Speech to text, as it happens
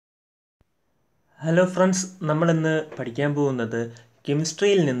Hello friends, നമ്മളിന്ന് പഠിക്കാൻ പോകുന്നത്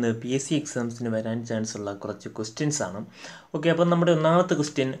കെമിസ്ട്രിയിൽ നിന്ന് PSC എക്സാംസിന് വരാൻ ചാൻസ് ഉള്ള കുറച്ച് ക്വസ്റ്റ്യൻസ് ആണ്. ഓക്കെ, അപ്പോൾ നമ്മുടെ ഒന്നാമത്തെ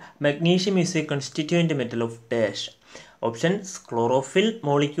question, magnesium is A constituent metal of dash. Options: chlorophyll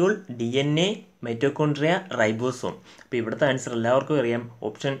molecule, DNA, mitochondria, ribosome. അപ്പോൾ ഇവിടുത്തെ ആൻസർ എല്ലാവർക്കും അറിയാം,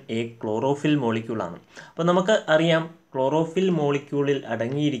 ഓപ്ഷൻ എ ക്ലോറോഫിൽ മോളിക്യൂളാണ്. അപ്പോൾ നമുക്ക് അറിയാം ക്ലോറോഫിൽ മോളിക്യൂളിൽ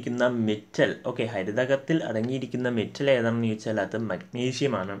അടങ്ങിയിരിക്കുന്ന മെറ്റൽ, ഓക്കെ, ഹരിതകത്തിൽ അടങ്ങിയിരിക്കുന്ന മെറ്റൽ ഏതാണെന്ന് ചോദിച്ചാൽ അത്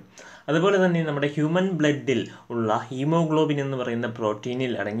മഗ്നീഷ്യമാണ്. അതുപോലെ തന്നെ നമ്മുടെ ഹ്യൂമൻ ബ്ലഡിൽ ഉള്ള ഹീമോഗ്ലോബിൻ എന്ന് പറയുന്ന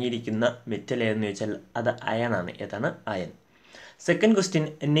പ്രോട്ടീനിൽ അടങ്ങിയിരിക്കുന്ന മെറ്റൽ ഏതെന്ന് ചോദിച്ചാൽ അത് അയൺ ആണ്. ഏതാണ്? Iron. Second question,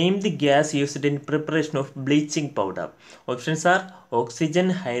 name the gas used in preparation of bleaching powder. Options are oxygen,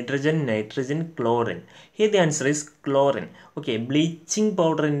 hydrogen, nitrogen, chlorine. Here the answer is chlorine. Okay, bleaching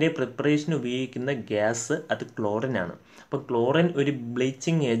powder in preparation ഉപയോഗിക്കുന്ന gas അത് chlorine ആണ്. അപ്പോൾ chlorine ഒരു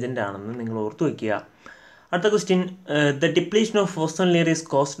bleaching agent ആണെന്ന് നിങ്ങൾ ഓർത്തു വയ്ക്കുക. അടുത്ത question, the depletion of ozone layer is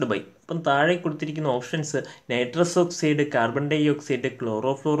caused by. അപ്പം താഴെ കൊടുത്തിരിക്കുന്ന options nitrous oxide, carbon dye oxide,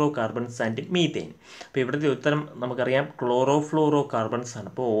 chlorofluoro carbons and methane. അപ്പോൾ ഇവിടുത്തെ ഉത്തരം നമുക്കറിയാം ക്ലോറോഫ്ലോറോ കാർബൺസ് ആണ്.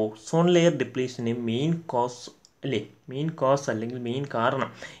 അപ്പോൾ ഓസോൺ ലെയർ ഡിപ്ലീഷന് മെയിൻ കോസ് അല്ലേ, മെയിൻ കോസ് അല്ലെങ്കിൽ മെയിൻ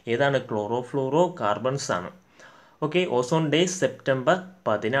കാരണം ഏതാണ്? ക്ലോറോഫ്ലോറോ കാർബൺസ് ആണ്. ഓക്കെ, ഓസോൺ ഡേ സെപ്റ്റംബർ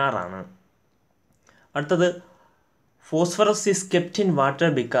 16 അടുത്തത്, phosphorus is kept in water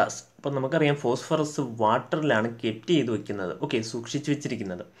because. അപ്പോൾ നമുക്കറിയാം ഫോസ്ഫറസ് വാട്ടറിലാണ് കെപ്റ്റ് ചെയ്ത് വെക്കുന്നത്, ഓക്കെ, സൂക്ഷിച്ചു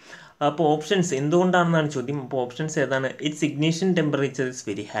വെച്ചിരിക്കുന്നത്. അപ്പോൾ ഓപ്ഷൻസ് എന്തുകൊണ്ടാണെന്നാണ് ചോദ്യം. അപ്പോൾ ഓപ്ഷൻസ് ഏതാണ്? It's ignition temperature is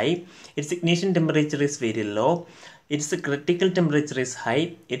very high, it's ignition temperature is very low, it's critical temperature is high,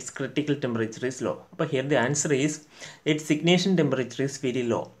 it's critical temperature is law. അപ്പോൾ here the answer is it's ignition temperature is very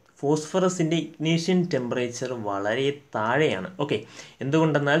low. ഫോസ്ഫറസിൻ്റെ ignition temperature വളരെ താഴെയാണ്. Okay,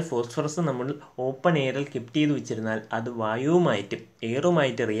 എന്തുകൊണ്ടെന്നാൽ phosphorus നമ്മൾ open എയറിൽ kept ചെയ്ത് വെച്ചിരുന്നാൽ അത് വായുവുമായിട്ട്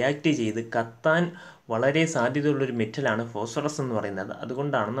എയറുമായിട്ട് react ചെയ്ത് കത്താൻ വളരെ സാധ്യതയുള്ളൊരു മെറ്റലാണ് ഫോസ്ഫറസ് എന്ന് പറയുന്നത്.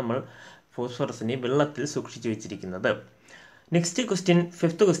 അതുകൊണ്ടാണ് നമ്മൾ ഫോസ്ഫറസിനെ വെള്ളത്തിൽ സൂക്ഷിച്ചു വെച്ചിരിക്കുന്നത്. Next question,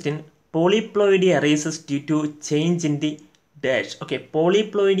 fifth question, polyploidy arises due to change in the dash. Okay,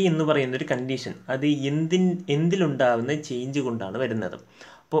 polyploidy എന്ന് പറയുന്ന ഒരു കണ്ടീഷൻ അത് എന്തിലുണ്ടാകുന്ന ചേഞ്ച് കൊണ്ടാണ് വരുന്നത്.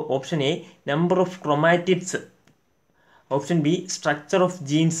 അപ്പോൾ option A number of chromatids, option B structure of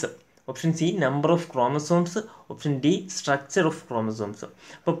genes, option C number of chromosomes, option D structure of chromosomes.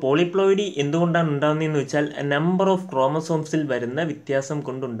 അപ്പോൾ polyploidy എന്തുകൊണ്ടാണ് ഉണ്ടാകുന്നതെന്ന് വെച്ചാൽ നമ്പർ ഓഫ് ക്രോമസോംസിൽ വരുന്ന വ്യത്യാസം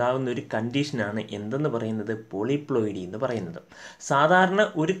കൊണ്ടുണ്ടാകുന്ന ഒരു കണ്ടീഷനാണ് എന്തെന്ന് പറയുന്നത്? പോളിപ്ലോയിഡി എന്ന് പറയുന്നത്. സാധാരണ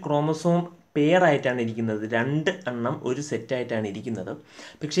ഒരു ക്രോമസോം പെയർ ആയിട്ടാണ് ഇരിക്കുന്നത്, 2 എണ്ണം ഒരു സെറ്റായിട്ടാണ് ഇരിക്കുന്നത്.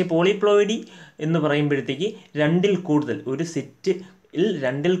 പക്ഷേ പോളിപ്ലോയിഡി എന്ന് പറയുമ്പോഴത്തേക്ക് 2ൽ കൂടുതൽ, ഒരു സെറ്റിൽ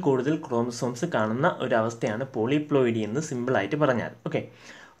 2ൽ കൂടുതൽ ക്രോമസോംസ് കാണുന്ന ഒരവസ്ഥയാണ് പോളിപ്ലോയിഡി എന്ന് സിമ്പിളായിട്ട് പറഞ്ഞാൽ. ഓക്കെ,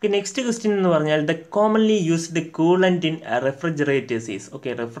 നെക്സ്റ്റ് ക്വസ്റ്റ്യൻ എന്ന് പറഞ്ഞാൽ the commonly used coolant in refrigerators is. Okay,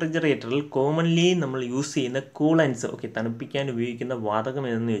 റെഫ്രിജറേറ്ററിൽ commonly നമ്മൾ യൂസ് ചെയ്യുന്ന കൂളൻസ്, ഓക്കെ, തണുപ്പിക്കാൻ ഉപയോഗിക്കുന്ന വാതകം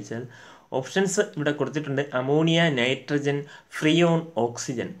ഏതെന്ന് ചോദിച്ചാൽ ഓപ്ഷൻസ് ഇവിടെ കൊടുത്തിട്ടുണ്ട്: അമോണിയ, നൈട്രജൻ, ഫ്രിയോൺ,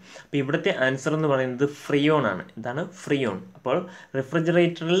 ഓക്സിജൻ. അപ്പോൾ ഇവിടുത്തെ ആൻസർ എന്ന് പറയുന്നത് ഫ്രിയോൺ ആണ്. എന്താണ്? ഫ്രിയോൺ. അപ്പോൾ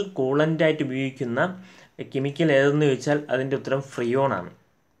റെഫ്രിജറേറ്ററിൽ കൂളൻ്റായിട്ട് ഉപയോഗിക്കുന്ന കെമിക്കൽ ഏതെന്ന് ചോദിച്ചാൽ അതിൻ്റെ ഉത്തരം ഫ്രിയോൺ ആണ്.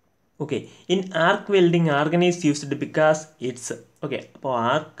 Okay, in arc welding argon is used because it's. Okay, അപ്പോൾ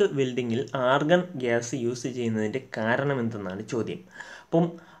ആർക്ക് വെൽഡിങ്ങിൽ ആർഗൺ ഗ്യാസ് യൂസ് ചെയ്യുന്നതിൻ്റെ കാരണം എന്തെന്നാണ് ചോദ്യം. അപ്പം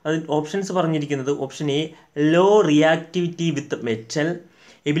അതിൽ ഓപ്ഷൻസ് പറഞ്ഞിരിക്കുന്നത്: option A law reactivity with metal,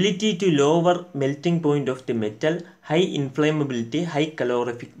 ability to lower melting point of the metal, high ഇൻഫ്ലേമബിലിറ്റി, high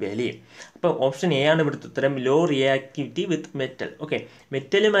calorific value. അപ്പോൾ option A ആണ് ഇവിടുത്തെ ഉത്തരം, law reactivity with metal. Okay,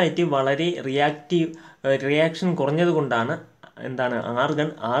 മെറ്റലുമായിട്ട് വളരെ റിയാക്ഷൻ കുറഞ്ഞത് കൊണ്ടാണ് എന്താണ്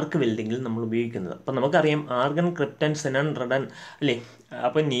ആർക്ക് വെൽഡിങ്ങിൽ നമ്മൾ ഉപയോഗിക്കുന്നത്. അപ്പം നമുക്കറിയാം ആർഗൺ, ക്രിപ്റ്റൻ, സെനൺ, റഡൺ അല്ലേ.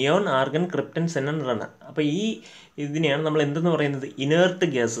 അപ്പോൾ നിയോൺ, ആർഗൺ, ക്രിപ്റ്റൻ, സെനൺ, റഡൺ. അപ്പോൾ ഈ ഇതിനെയാണ് നമ്മൾ എന്തെന്ന് പറയുന്നത്? ഇനേർട്ട്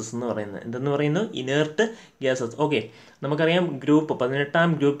ഗ്യാസസ് എന്ന് പറയുന്നത്. എന്തെന്ന് പറയുന്നു? Inert gases. ഓക്കെ, നമുക്കറിയാം ഗ്രൂപ്പ്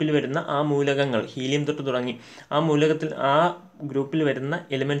 18ാം ഗ്രൂപ്പിൽ വരുന്ന ആ മൂലകങ്ങൾ, ഹീലിയം തൊട്ട് തുടങ്ങി ആ മൂലകത്തിൽ ആ ഗ്രൂപ്പിൽ വരുന്ന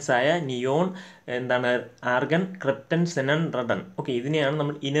എലിമെൻറ്റ്സ് ആയ നിയോൺ, എന്താണ്, ആർഗൺ, ക്രിപ്റ്റൻ, സെനൺ, റഡൺ. ഓക്കെ, ഇതിനെയാണ്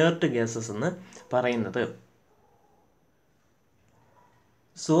നമ്മൾ ഇനേർട്ട് ഗ്യാസസ് എന്ന് പറയുന്നത്.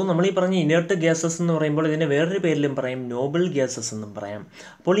 സോ നമ്മൾ ഈ പറഞ്ഞ ഇനേർട്ട് ഗ്യാസസ് എന്ന് പറയുമ്പോൾ ഇതിനെ വേറൊരു പേരിലും പറയും, നോബിൾ ഗ്യാസസ് എന്നും പറയാം.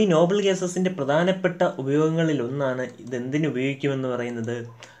 അപ്പോൾ ഈ നോബിൾ ഗ്യാസസിൻ്റെ പ്രധാനപ്പെട്ട ഉപയോഗങ്ങളിൽ ഒന്നാണ് ഇതെന്തിന് ഉപയോഗിക്കുമെന്ന് പറയുന്നത്?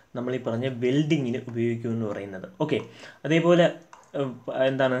 നമ്മൾ ഈ പറഞ്ഞ വെൽഡിങ്ങിന് ഉപയോഗിക്കുമെന്ന് പറയുന്നത്. ഓക്കെ, അതേപോലെ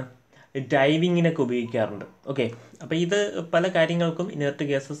എന്താണ്, ഡൈവിങ്ങിനൊക്കെ ഉപയോഗിക്കാറുണ്ട്. ഓക്കെ, അപ്പോൾ ഇത് പല കാര്യങ്ങൾക്കും ഇനേർട്ട്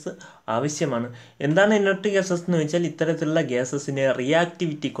ഗ്യാസസ് ആവശ്യമാണ്. എന്താണ് ഇനേർട്ട് ഗ്യാസസ് എന്ന് വെച്ചാൽ ഇത്തരത്തിലുള്ള ഗ്യാസസിന്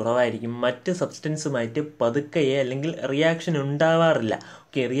റിയാക്ടിവിറ്റി കുറവായിരിക്കും, മറ്റ് സബ്സ്റ്റൻസുമായിട്ട് പതുക്കെയോ അല്ലെങ്കിൽ റിയാക്ഷൻ ഉണ്ടാവാറില്ല.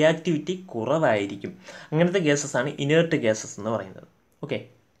 ഓക്കെ, റിയാക്ടിവിറ്റി കുറവായിരിക്കും. അങ്ങനത്തെ ഗ്യാസസ് ആണ് ഇനേർട്ട് ഗ്യാസസ് എന്ന് പറയുന്നത്. ഓക്കെ,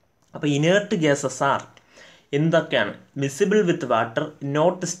 അപ്പോൾ ഇനേർട്ട് ഗ്യാസസ് ആർ എന്തൊക്കെയാണ്? Miscible with water,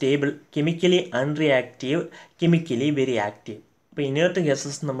 not stable, chemically അൺറിയാക്റ്റീവ്, chemically very active. അപ്പോൾ ഇനേർട്ട്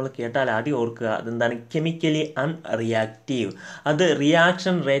ഗ്യാസസ് നമ്മൾ കേട്ടാൽ ആദ്യം ഓർക്കുക അതെന്താണ്, കെമിക്കലി അൺറിയാക്റ്റീവ്. അത്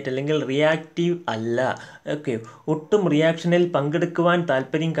റിയാക്ഷൻ റേറ്റ് അല്ലെങ്കിൽ റിയാക്റ്റീവ് അല്ല. ഓക്കെ, ഒട്ടും റിയാക്ഷനിൽ പങ്കെടുക്കുവാൻ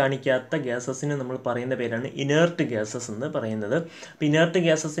താല്പര്യം കാണിക്കാത്ത ഗ്യാസസിന് നമ്മൾ പറയുന്ന പേരാണ് ഇനേർട്ട് ഗ്യാസസ് എന്ന് പറയുന്നത്. അപ്പോൾ ഇനേർട്ട്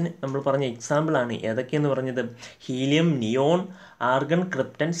ഗ്യാസസിന് നമ്മൾ പറഞ്ഞ എക്സാമ്പിളാണ് ഏതൊക്കെയെന്ന് പറഞ്ഞത്, helium, neon, argon,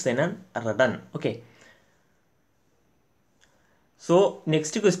 Krypton, സെനൺ, റഡൺ. Okay, so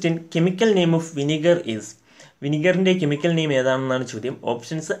next question, chemical name of vinegar is. വിനിഗറിൻ്റെ chemical name ഏതാണെന്നാണ് ചോദ്യം.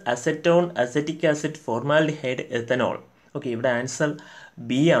 Options acetone, acetic acid, formaldehyde, ethanol. Okay, ഇവിടെ ആൻസർ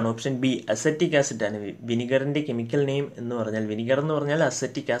ബി ആണ്, ഓപ്ഷൻ ബി, അസറ്റിക് ആസിഡ് ആണ് വിനിഗറിൻ്റെ കെമിക്കൽ നെയിം എന്ന് പറഞ്ഞാൽ. വിനിഗർ എന്ന് പറഞ്ഞാൽ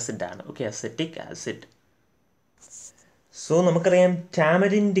acetic acid ആണ്. Okay, acetic acid. So നമുക്കറിയാം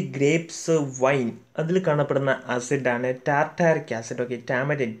ടാമരിൻഡ്, ഗ്രേപ്സ്, വൈൻ, അതിൽ കാണപ്പെടുന്ന ആസിഡാണ് ടാർട്ടാരിക് ആസിഡ്. ഓക്കെ,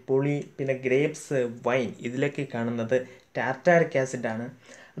 ടാമരിൻ, പുളി, പിന്നെ ഗ്രേപ്സ്, വൈൻ, ഇതിലൊക്കെ കാണുന്നത് ടാർട്ടാരിക് ആസിഡാണ്.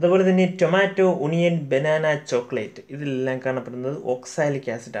 അതുപോലെ തന്നെ ടൊമാറ്റോ, ഒണിയൻ, ബനാന, ചോക്ലേറ്റ്, ഇതിലെല്ലാം കാണപ്പെടുന്നത് oxalic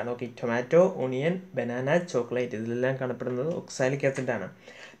ആസിഡാണ്. Okay, tomato, onion, banana, chocolate, ഇതിലെല്ലാം കാണപ്പെടുന്നത് ഓക്സാലിക് ആസിഡാണ്.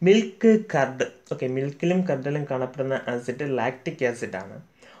 Milk, card. ഓക്കെ, മിൽക്കിലും കർഡിലും കാണപ്പെടുന്ന ആസിഡ് ലാക്റ്റിക് ആസിഡാണ്.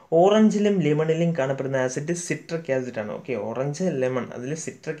 ഓറഞ്ചിലും ലെമണിലും കാണപ്പെടുന്ന acid citric ആസിഡാണ്. Okay, orange, lemon, അതിൽ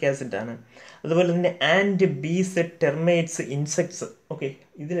സിട്രിക് ആസിഡാണ്. അതുപോലെ തന്നെ and, Bs, termites, insects, okay,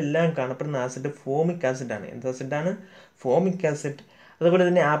 ഇതിലെല്ലാം കാണപ്പെടുന്ന ആസിഡ് ഫോമിക് ആസിഡാണ്. എന്ത് ആസിഡാണ്? Formic acid. അതുപോലെ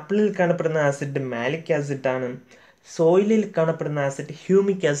തന്നെ ആപ്പിളിൽ കാണപ്പെടുന്ന ആസിഡ് മാലിക് ആസിഡാണ്. സോയിലിൽ കാണപ്പെടുന്ന acid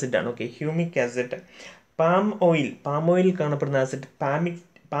humic ആസിഡാണ്. Okay, humic acid. Palm oil കാണപ്പെടുന്ന acid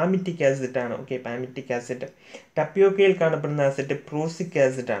palmitic ആസിഡാണ്. Okay, palmitic acid. ടപ്പിയോക്കയിൽ കാണപ്പെടുന്ന acid prussic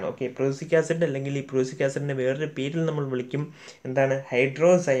ആസിഡാണ്. Okay, prussic acid അല്ലെങ്കിൽ ഈ പ്രൂസിക് ആസിഡിൻ്റെ വേറൊരു പേരിൽ നമ്മൾ വിളിക്കും, എന്താണ്,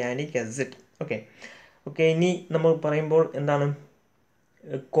 ഹൈഡ്രോസയാനിക് ആസിഡ്. ഓക്കെ, ഇനി നമ്മൾ പറയുമ്പോൾ എന്താണ്,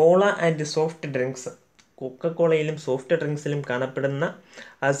 കോള ആൻഡ് സോഫ്റ്റ് ഡ്രിങ്ക്സ്. കൊക്കക്കോളയിലും സോഫ്റ്റ് ഡ്രിങ്ക്സിലും കാണപ്പെടുന്ന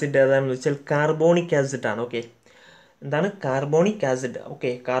ആസിഡ് ഏതാണെന്ന് വെച്ചാൽ കാർബോണിക് ആസിഡാണ്. ഓക്കെ, എന്താണ്, carbonic acid.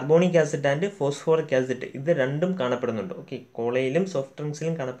 Okay, carbonic acid and phosphoric acid, ഇത് രണ്ടും കാണപ്പെടുന്നുണ്ട്. ഓക്കെ, കോളയിലും സോഫ്റ്റ്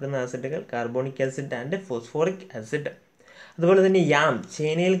ഡ്രിങ്ക്സിലും കാണപ്പെടുന്ന ആസിഡുകൾ carbonic acid and phosphoric acid. അതുപോലെ തന്നെ യാം,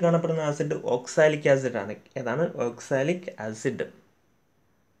 ചൈനയിൽ കാണപ്പെടുന്ന ആസിഡ് ഓക്സാലിക് ആസിഡാണ്. ഏതാണ്? Oxalic acid.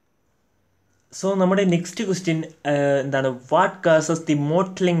 സോ നമ്മുടെ നെക്സ്റ്റ് ക്വസ്റ്റ്യൻ എന്താണ്, what causes the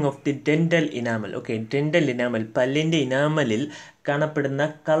മോട്ട്ലിംഗ് of the dental enamel. Okay, dental enamel, പല്ലിൻ്റെ ഇനാമലിൽ കാണപ്പെടുന്ന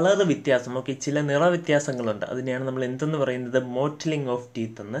കളർ വ്യത്യാസം. ഓക്കെ, ചില നിറവ്യത്യാസങ്ങളുണ്ട്, അതിനെയാണ് നമ്മൾ എന്തെന്ന് പറയുന്നത്, മോട്ട്ലിംഗ് ഓഫ്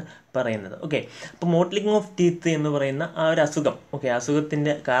ടീത്ത് എന്ന് പറയുന്നത്. ഓക്കെ, അപ്പോൾ മോട്ട്ലിംഗ് ഓഫ് ടീത്ത് എന്ന് പറയുന്ന ആ ഒരു അസുഖം, ഓക്കെ,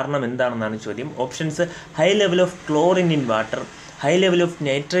 അസുഖത്തിൻ്റെ കാരണം എന്താണെന്നാണ് ചോദ്യം. Options high level of chlorine in water, high level of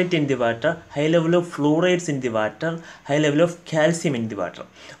nitrate in the water, high level of fluorides in the water, high level of calcium in the water.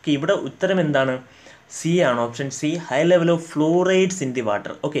 Okay, ഇവിടെ ഉത്തരം എന്താണ്? സി ആണ്, option C, high level of fluorides in the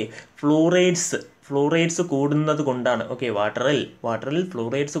water. Okay, fluorides കൂടുന്നത് കൊണ്ടാണ്, okay, വാട്ടറിൽ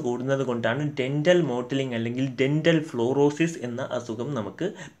fluorides കൂടുന്നത് കൊണ്ടാണ് dental മോട്ട്ലിംഗ് അല്ലെങ്കിൽ ഡെൻ്റൽ ഫ്ലൂറോസിസ് എന്ന അസുഖം നമുക്ക്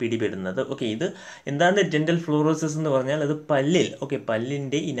പിടിപെടുന്നത്. ഓക്കെ, ഇത് എന്താണ് ഡെൻ്റൽ ഫ്ലൂറോസിസ് എന്ന് പറഞ്ഞാൽ അത്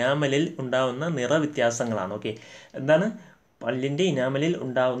പല്ലിൻ്റെ ഇനാമലിൽ ഉണ്ടാകുന്ന നിറവ്യത്യാസങ്ങളാണ്. ഓക്കെ, എന്താണ്, പല്ലിൻ്റെ ഇനാമലിൽ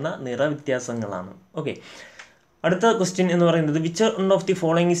ഉണ്ടാകുന്ന നിറവ്യത്യാസങ്ങളാണ്. ഓക്കെ, അടുത്ത ക്വസ്റ്റ്യൻ എന്ന് പറയുന്നത് which one of the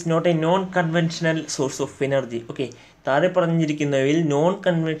following is not A non conventional source of energy. Okay, താഴെ പറഞ്ഞിരിക്കുന്നവയിൽ non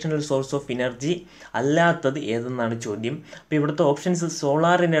conventional source of energy അല്ലാത്തത് ഏതെന്നാണ് ചോദ്യം. അപ്പോൾ ഇവിടുത്തെ options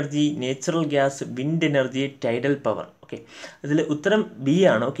solar energy, natural gas, wind energy, tidal power. Okay, അതിൽ ഉത്തരം ബി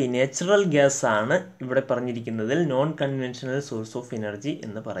ആണ്. ഓക്കെ, നേച്ചുറൽ ഗ്യാസ് ആണ് ഇവിടെ പറഞ്ഞിരിക്കുന്നതിൽ non conventional source of energy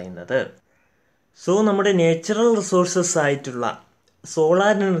എന്ന് പറയുന്നത്. സോ നമ്മുടെ നേച്ചുറൽ റിസോഴ്സസ് ആയിട്ടുള്ള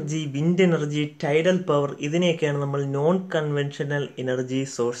solar energy, wind energy, tidal power, ഇതിനെയൊക്കെയാണ് നമ്മൾ നോൺ കൺവെൻഷണൽ എനർജി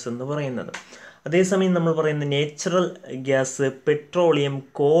സോഴ്സ് എന്ന് പറയുന്നത്. അതേസമയം നമ്മൾ പറയുന്ന നേച്ചുറൽ ഗ്യാസ്, പെട്രോളിയം,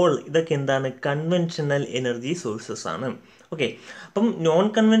 കോൾ, ഇതൊക്കെ എന്താണ്, കൺവെൻഷണൽ എനർജി സോഴ്സസ് ആണ്. ഓക്കെ, അപ്പം നോൺ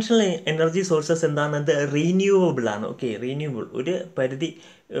കൺവെൻഷണൽ എനർജി സോഴ്സസ് എന്താണ്, അത് റീന്യൂവബിൾ ആണ്. ഓക്കെ, റീന്യൂവബിൾ, ഒരു പരിധി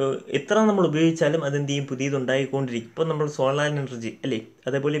എത്ര നമ്മൾ ഉപയോഗിച്ചാലും അതെന്ത് ചെയ്യും, പുതിയതുണ്ടായിക്കൊണ്ടിരിക്കും. ഇപ്പോൾ നമ്മൾ സോളാർ എനർജി അല്ലേ,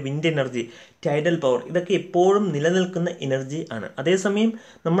 അതേപോലെ വിൻഡ് എനർജി, ടൈഡൽ പവർ, ഇതൊക്കെ എപ്പോഴും നിലനിൽക്കുന്ന എനർജി ആണ്. അതേസമയം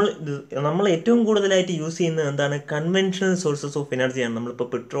നമ്മൾ ഏറ്റവും കൂടുതലായിട്ട് യൂസ് ചെയ്യുന്നത് എന്താണ്, കൺവെൻഷണൽ സോഴ്സസ് ഓഫ് എനർജിയാണ്. നമ്മളിപ്പോൾ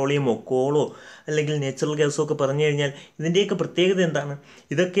പെട്രോളിയമോ കോളോ അല്ലെങ്കിൽ നാച്ചുറൽ ഗ്യാസോ ഒക്കെ പറഞ്ഞു കഴിഞ്ഞാൽ ഇതിൻ്റെയൊക്കെ പ്രത്യേകത എന്താണ്,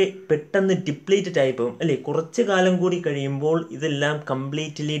 ഇതൊക്കെ പെട്ടെന്ന് ഡിപ്ലീറ്റഡ് ആയി പോകും അല്ലേ. കുറച്ച് കാലം കൂടി കഴിയുമ്പോൾ ഇതെല്ലാം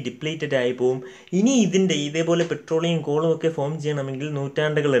കംപ്ലീറ്റ്ലി ഡിപ്ലീറ്റഡ് ആയി പോകും. ഇനി ഇതേപോലെ പെട്രോളിയം കോളും ഒക്കെ ഫോം ചെയ്യണമെങ്കിൽ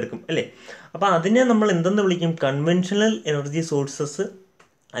നൂറ്റാണ്ടുകൾ എടുക്കും അല്ലേ. അപ്പോൾ അതിനെ നമ്മൾ എന്തെന്ന് വിളിക്കും, കൺവെൻഷണൽ എനർജി സോഴ്സസ്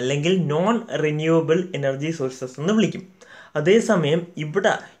അല്ലെങ്കിൽ നോൺ റിന്യൂവബിൾ എനർജി സോഴ്സസ് എന്ന് വിളിക്കും. അതേസമയം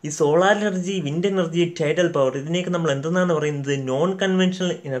ഇവിടെ ഈ solar energy, wind energy, tidal power, ഇതിനെയൊക്കെ നമ്മൾ എന്തെന്നാണ് പറയുന്നത്, നോൺ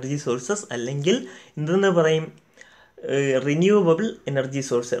കൺവെൻഷണൽ എനർജി സോഴ്സസ് അല്ലെങ്കിൽ എന്തെന്ന് പറയും, റിന്യൂവബിൾ എനർജി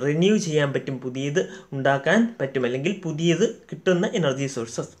സോഴ്സ്. റിന്യൂ ചെയ്യാൻ പറ്റും, പുതിയത് ഉണ്ടാക്കാൻ പറ്റും അല്ലെങ്കിൽ പുതിയത് കിട്ടുന്ന energy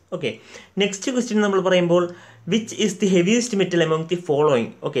sources. Okay, next question നമ്മൾ പറയുമ്പോൾ which is the heaviest metal among the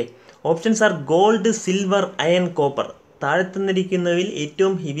following? Okay, options are gold, silver, iron, copper. താഴെ തന്നിരിക്കുന്നവയിൽ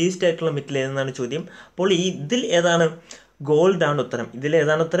ഏറ്റവും ഹെവിയസ്റ്റ് ആയിട്ടുള്ള മെറ്റൽ ഏതെന്നാണ് ചോദ്യം. അപ്പോൾ ഇതിൽ ഏതാണ്? ഗോൾഡ് ആണ് ഉത്തരം. ഇതിൽ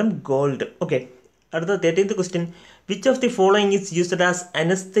ഏതാണ് ഉത്തരം? ഗോൾഡ്. ഓക്കെ, അടുത്ത 13th question. Which of the following is used as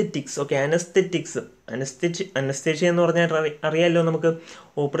anaesthetics? Okay, anaesthesia എന്ന് പറഞ്ഞാൽ അറിയാമല്ലോ നമുക്ക്,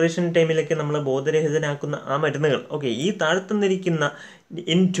 ഓപ്പറേഷൻ ടൈമിലൊക്കെ നമ്മൾ ബോധരഹിതനാക്കുന്ന ആ മരുന്നുകൾ. ഓക്കെ, ഈ താഴെ തന്നിരിക്കുന്ന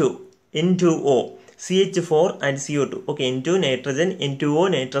N2O, CH4 and CO2. Okay, N2 nitrogen, N2O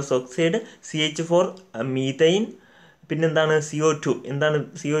nitrous oxide, CH4 methane, പിന്നെന്താണ് CO2? എന്താണ്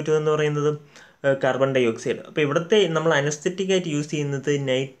CO2 എന്ന് പറയുന്നത്? Carbon dye oxide. അപ്പോൾ ഇവിടുത്തെ നമ്മൾ അനസ്തെറ്റിക് ആയിട്ട് യൂസ് ചെയ്യുന്നത്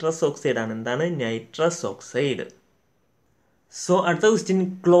നൈട്രസ് ഓക്സൈഡ് ആണ്. എന്താണ്? Nitrous oxide. സോ അടുത്ത question.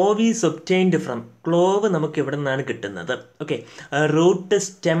 Clove is obtained from? Clove നമുക്ക് എവിടെ നിന്നാണ് കിട്ടുന്നത്? Okay, root,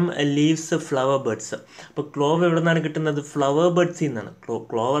 stem, leaves, flower birds. അപ്പോൾ ക്ലോവ് എവിടെ നിന്നാണ് കിട്ടുന്നത്? ഫ്ലവർ ബേർഡ്സിൽ നിന്നാണ്.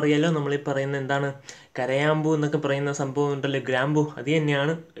 ക്ലോവ് അറിയാലോ, നമ്മളീ പറയുന്ന എന്താണ്, കരയാമ്പൂ എന്നൊക്കെ പറയുന്ന സംഭവം ഉണ്ടല്ലോ, ഗ്രാമ്പൂ, അത്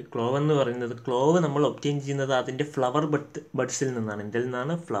തന്നെയാണ് ക്ലോവ് എന്ന് പറയുന്നത്. ക്ലോവ് നമ്മൾ ഒബ്റ്റൈൻ ചെയ്യുന്നത് അതിൻ്റെ ഫ്ലവർ ബേർഡ്സിൽ നിന്നാണ്. ഇതിൽ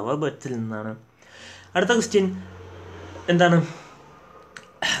നിന്നാണ്? ഫ്ലവർ ബേർഡ്സിൽ നിന്നാണ്. അടുത്ത ക്വസ്റ്റ്യൻ എന്താണ്?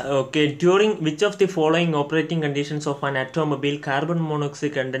 Okay, during which of the following operating conditions of an automobile carbon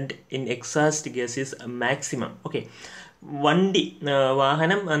monoxide content in എക്സാസ്റ്റ് gas is maximum? Okay,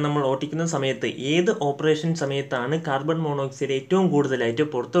 വാഹനം നമ്മൾ ഓടിക്കുന്ന സമയത്ത് ഏത് ഓപ്പറേഷൻ സമയത്താണ് കാർബൺ മോണോക്സൈഡ് ഏറ്റവും കൂടുതലായിട്ട്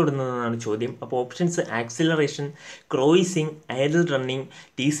പുറത്തുവിടുന്നതെന്നാണ് ചോദ്യം. അപ്പോൾ options acceleration, ക്രോയിസിങ്, Idol running,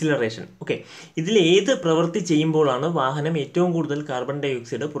 deceleration. Okay, ഇതിൽ ഏത് പ്രവൃത്തി ചെയ്യുമ്പോഴാണ് വാഹനം ഏറ്റവും കൂടുതൽ കാർബൺ ഡൈ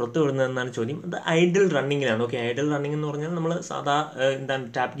ഓക്സൈഡ് പുറത്തുവിടുന്നതെന്നാണ് ചോദ്യം. അത് ഐഡൽ റണ്ണിങ്ങിലാണ്. ഓക്കെ, ഐഡൽ റണ്ണിങ് എന്ന് പറഞ്ഞാൽ നമ്മൾ സാധാ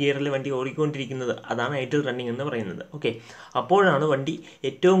ടാപ്പ് ഗിയറിൽ വണ്ടി ഓടിക്കൊണ്ടിരിക്കുന്നത്, അതാണ് ഐഡൽ റണ്ണിങ് എന്ന് പറയുന്നത്. ഓക്കെ, അപ്പോഴാണ് വണ്ടി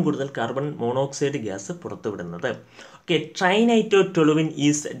ഏറ്റവും കൂടുതൽ carbon monoxide gas പുറത്തുവിടുന്നത്. Okay, trinitotoluene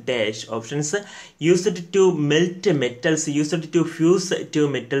is dash. Options: used to melt metals, used to fuse two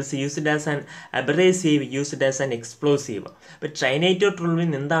metals, used as an abrasive, used as an explosive. But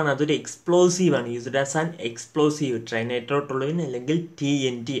trinitotoluene എന്താണ്? അതൊരു എക്സ്പ്ലോസീവ് ആണ്. Used as an explosive. ട്രൈനൈട്രോടൊളുവിൻ അല്ലെങ്കിൽ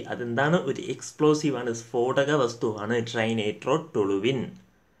TNT അതെന്താണ്? ഒരു explosive ആണ്, സ്ഫോടക വസ്തുവാണ് ട്രൈനൈട്രോടൊളുവിൻ.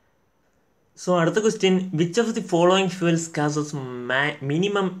 So അടുത്ത question. Which of the following fuels causes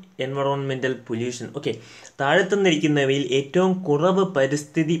minimum environmental pollution? Okay, താഴെ തന്നിരിക്കുന്നവയിൽ ഏറ്റവും കുറവ്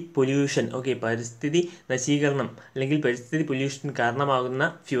പരിസ്ഥിതി പൊല്യൂഷൻ, ഓക്കെ, പരിസ്ഥിതി നശീകരണം അല്ലെങ്കിൽ പരിസ്ഥിതി പൊല്യൂഷൻ കാരണമാകുന്ന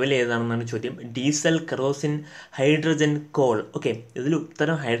ഫ്യൂവൽ ഏതാണെന്നാണ് ചോദ്യം. Diesel, kerosene, hydrogen, call. Okay, ഇതിൽ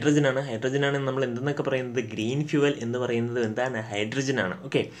ഉത്തരം ഹൈഡ്രജനാണ്. ഹൈഡ്രജനാണ് നമ്മൾ എന്തെന്നൊക്കെ പറയുന്നത്? ഗ്രീൻ ഫ്യൂവൽ എന്ന് പറയുന്നത് എന്താണ്? ഹൈഡ്രജനാണ്.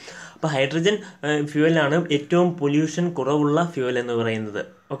 ഓക്കെ, അപ്പോൾ ഹൈഡ്രജൻ ഫ്യൂവലാണ് ഏറ്റവും പൊല്യൂഷൻ കുറവുള്ള ഫ്യൂവൽ എന്ന് പറയുന്നത്.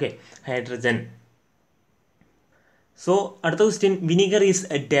 Okay, hydrogen. സോ അടുത്ത question. Vinegar is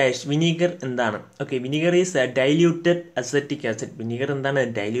dash. Vinegar എന്താണ്? Okay, vinegar is diluted acetic acid. Vinegar എന്താണ്?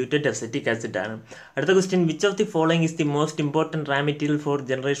 ഡൈല്യൂട്ടഡ് അസറ്റിക് ആസിഡ് ആണ്. അടുത്ത question. Which of the following is the most important റാ material for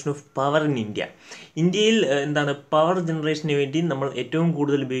generation of power in India? ഇന്ത്യയിൽ എന്താണ് power ജനറേഷന് വേണ്ടി നമ്മൾ ഏറ്റവും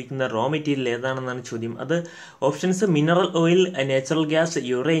കൂടുതൽ ഉപയോഗിക്കുന്ന റോ മെറ്റീരിയൽ ഏതാണെന്നാണ് ചോദ്യം. അത് options: mineral oil, natural gas,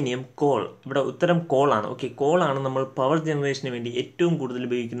 uranium, call. ഇവിടെ ഉത്തരം കോൾ ആണ്. ഓക്കെ, കോൾ ആണ് നമ്മൾ പവർ ജനറേഷന് വേണ്ടി ഏറ്റവും കൂടുതൽ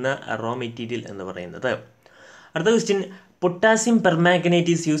ഉപയോഗിക്കുന്ന റോ മെറ്റീരിയൽ എന്ന് പറയുന്നത്. അടുത്ത question. Potassium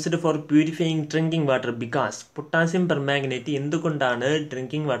permanganate is used for purifying drinking water because? Potassium permanganate എന്തുകൊണ്ടാണ്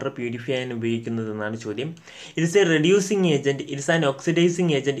ഡ്രിങ്കിങ് വാട്ടർ പ്യൂരിഫൈ ചെയ്യാൻ ഉപയോഗിക്കുന്നത് എന്നാണ് ചോദ്യം. It is A reducing agent, it is an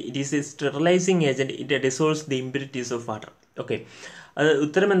oxidising agent, it is A sterilising agent, it dissolves the impurities of water. Okay, അത്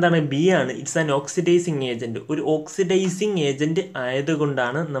ഉത്തരം എന്താണ്? B ആണ്. It's an oxidising agent. ഒരു ഓക്സിഡൈസിങ് ഏജൻറ്റ്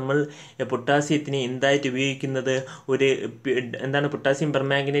ആയതുകൊണ്ടാണ് നമ്മൾ പൊട്ടാസ്യത്തിനെ എന്തായിട്ട് ഉപയോഗിക്കുന്നത്? എന്താണ് പൊട്ടാസ്യം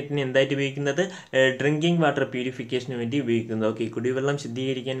പെർമാംഗനേറ്റിനെ എന്തായിട്ട് ഉപയോഗിക്കുന്നത്? ഡ്രിങ്കിങ് വാട്ടർ പ്യൂരിഫിക്കേഷന് വേണ്ടി ഉപയോഗിക്കുന്നത്. ഓക്കെ, കുടിവെള്ളം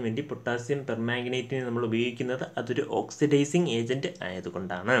ശുദ്ധീകരിക്കാൻ വേണ്ടി പൊട്ടാസ്യം പെർമാംഗനേറ്റിനെ നമ്മൾ ഉപയോഗിക്കുന്നത് അതൊരു ഓക്സിഡൈസിങ് ഏജൻറ്റ്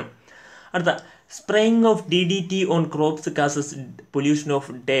ആയതുകൊണ്ടാണ്. അടുത്ത. Spraying of DDT on crops causes pollution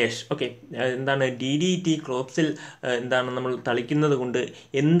of dash. Okay, എന്താണ് DDT ക്രോപ്സിൽ എന്താണ് നമ്മൾ തളിക്കുന്നത് കൊണ്ട്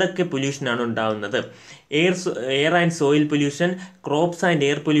എന്തൊക്കെ പൊല്യൂഷനാണ് ഉണ്ടാകുന്നത്? Air and soil pollution, crops and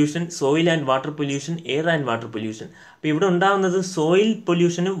air pollution, soil and water pollution, air and water pollution. അപ്പോൾ ഇവിടെ ഉണ്ടാകുന്നത് സോയിൽ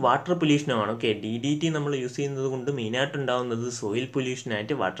പൊല്യൂഷനും വാട്ടർ പൊല്യൂഷനുമാണ്. ഓക്കെ, DDT നമ്മൾ യൂസ് ചെയ്യുന്നത് കൊണ്ട് മെയിനായിട്ട് ഉണ്ടാകുന്നത് സോയിൽ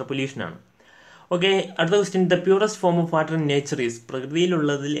പൊല്യൂഷനായിട്ട് വാട്ടർ പൊല്യൂഷനാണ്. ഓക്കെ, അടുത്ത question. The purest form of water in nature is?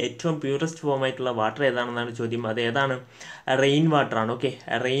 പ്രകൃതിയിലുള്ളതിൽ ഏറ്റവും പ്യൂറസ്റ്റ് ഫോം ആയിട്ടുള്ള വാട്ടർ ഏതാണെന്നാണ് ചോദ്യം. അത് ഏതാണ്? റെയിൻ വാട്ടർ ആണ്. ഓക്കെ,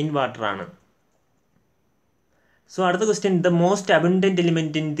 റെയിൻ വാട്ടർ ആണ്. സോ അടുത്ത question. The most abundant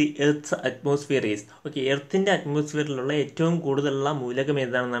element in the earth's atmosphere is? Okay, എർത്തിൻ്റെ അറ്റ്മോസ്ഫിയറിലുള്ള ഏറ്റവും കൂടുതലുള്ള മൂലകം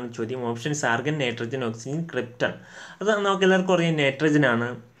ഏതാണെന്നാണ് ചോദ്യം. Options: argon, nitrogen, oxygen, krypton. അത് നമുക്ക് എല്ലാവർക്കും അറിയാം നൈട്രജൻ ആണ്.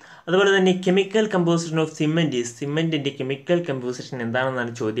 അതുപോലെ തന്നെ chemical composition of cement is സിമെൻറ്റിൻ്റെ chemical composition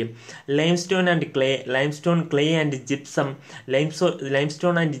എന്താണെന്നാണ് ചോദ്യം. Limestone and clay, limestone clay and gypsum,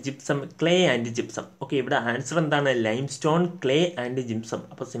 limestone and gypsum, clay and gypsum. Okay, ഇവിടെ ആൻസർ എന്താണ്? Limestone, clay and gypsum.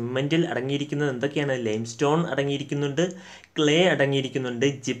 അപ്പോൾ സിമെൻറ്റിൽ അടങ്ങിയിരിക്കുന്നത് എന്തൊക്കെയാണ്? Limestone അടങ്ങിയിരിക്കുന്നുണ്ട്, clay അടങ്ങിയിരിക്കുന്നുണ്ട്,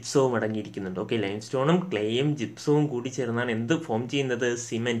 ജിപ്സവും അടങ്ങിയിരിക്കുന്നുണ്ട്. ഓക്കെ, ലൈംസ്റ്റോണും ക്ലേയും ജിപ്സവും കൂടി ചേർന്നാണ് എന്ത് ഫോം ചെയ്യുന്നത്?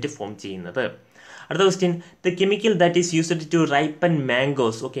 സിമെൻറ്റ് ഫോം ചെയ്യുന്നത്. അടുത്ത question, the chemical that is used to ripen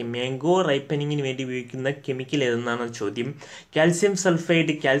mangoes. Okay, mango റൈപ്പനിങ്ങിന് വേണ്ടി ഉപയോഗിക്കുന്ന കെമിക്കൽ ഏതെന്നാണ് ചോദ്യം. Calcium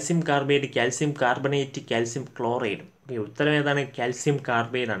sulphide, calcium carbide, calcium carbonate, calcium chloride. Okay, ഉത്തരം ഏതാണ്? കാൽസ്യം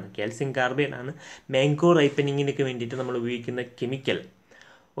കാർബൈഡ് ആണ്. കാൽസ്യം കാർബൈഡ് ആണ് മാംഗോ റൈപ്പനിങ്ങിനൊക്കെ വേണ്ടിയിട്ട് നമ്മൾ ഉപയോഗിക്കുന്ന കെമിക്കൽ.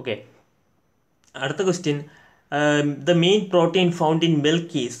 ഓക്കെ, അടുത്ത question, the main protein found in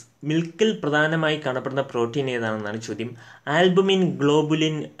milk is. മിൽക്കിൽ പ്രധാനമായി കാണപ്പെടുന്ന പ്രോട്ടീൻ ഏതാണെന്നാണ് ചോദ്യം. Albumin,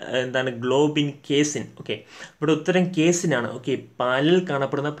 globulin, globin, casein. Okay, ഇവിടെ ഉത്തരം കേസിനാണ്. ഓക്കെ, പാലിൽ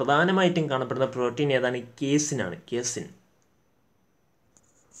കാണപ്പെടുന്ന പ്രധാനമായിട്ടും കാണപ്പെടുന്ന പ്രോട്ടീൻ ഏതാണ്? കേസിനാണ്, കേസിൻ.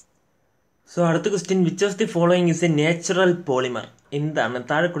 സോ അടുത്ത question, which of the following is A natural polymer. എന്താണ്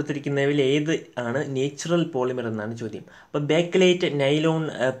താഴെ കൊടുത്തിരിക്കുന്നവയിൽ ഏത് ആണ് നേച്ചുറൽ പോളിമർ എന്നാണ് ചോദ്യം. അപ്പോൾ Bakelite, nylon,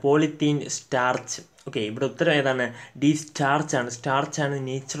 polythene, starch. Okay, ഇവിടെ ഉത്തരം ഏതാണ്? ഡി, സ്റ്റാർച്ച് ആണ്. സ്റ്റാർച്ച് ആണ്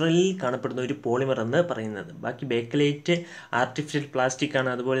നേച്ചുറലി കാണപ്പെടുന്ന ഒരു പോളിമർ എന്ന് പറയുന്നത്. ബാക്കി ബേക്കലൈറ്റ് ആർട്ടിഫിഷ്യൽ പ്ലാസ്റ്റിക് ആണ്.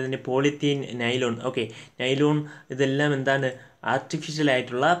 അതുപോലെ തന്നെ പോളിത്തീൻ, നൈലോൺ. ഓക്കെ, നൈലോൺ ഇതെല്ലാം എന്താണ്? ആർട്ടിഫിഷ്യൽ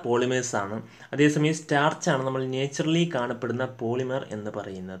ആയിട്ടുള്ള പോളിമേഴ്സ് ആണ്. അതേസമയം സ്റ്റാർച്ചാണ് നമ്മൾ നേച്ചുറലി കാണപ്പെടുന്ന പോളിമർ എന്ന്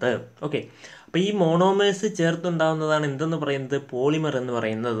പറയുന്നത്. ഓക്കെ, അപ്പോൾ ഈ മോണോമേഴ്സ് ചേർത്തുണ്ടാകുന്നതാണ് എന്തെന്ന് പറയുന്നത്? പോളിമർ എന്ന്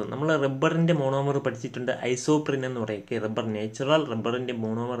പറയുന്നത്. നമ്മൾ റബ്ബറിൻ്റെ മോണോമർ പഠിച്ചിട്ടുണ്ട്, ഐസോപ്രിൻ എന്ന് പറയും. റബ്ബർ, നേച്ചുറൽ റബ്ബറിൻ്റെ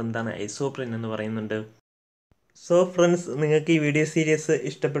മോണോമർ എന്താണ്? ഐസോപ്രിൻ എന്ന് പറയുന്നുണ്ട്. സോ ഫ്രണ്ട്സ്, നിങ്ങൾക്ക് ഈ വീഡിയോ സീരീസ്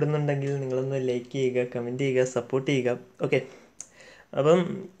ഇഷ്ടപ്പെടുന്നുണ്ടെങ്കിൽ നിങ്ങളൊന്ന് ലൈക്ക് ചെയ്യുക, കമൻറ്റ് ചെയ്യുക, സപ്പോർട്ട് ചെയ്യുക. ഓക്കെ, അപ്പം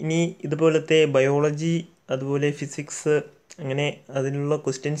ഇനി ഇതുപോലത്തെ ബയോളജി, അതുപോലെ ഫിസിക്സ്, അങ്ങനെ അതിനുള്ള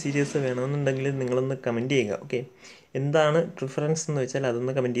ക്വസ്റ്റ്യൻ സീരീസ് വേണമെന്നുണ്ടെങ്കിൽ നിങ്ങളൊന്ന് കമൻറ്റ് ചെയ്യുക. ഓക്കെ, എന്താണ് പ്രിഫറൻസ് എന്ന് വെച്ചാൽ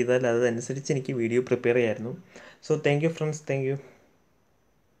അതൊന്ന് കമൻറ്റ് ചെയ്താൽ അതനുസരിച്ച് എനിക്ക് വീഡിയോ പ്രിപ്പയർ ചെയ്യാമായിരുന്നു. So thank you friends, thank you.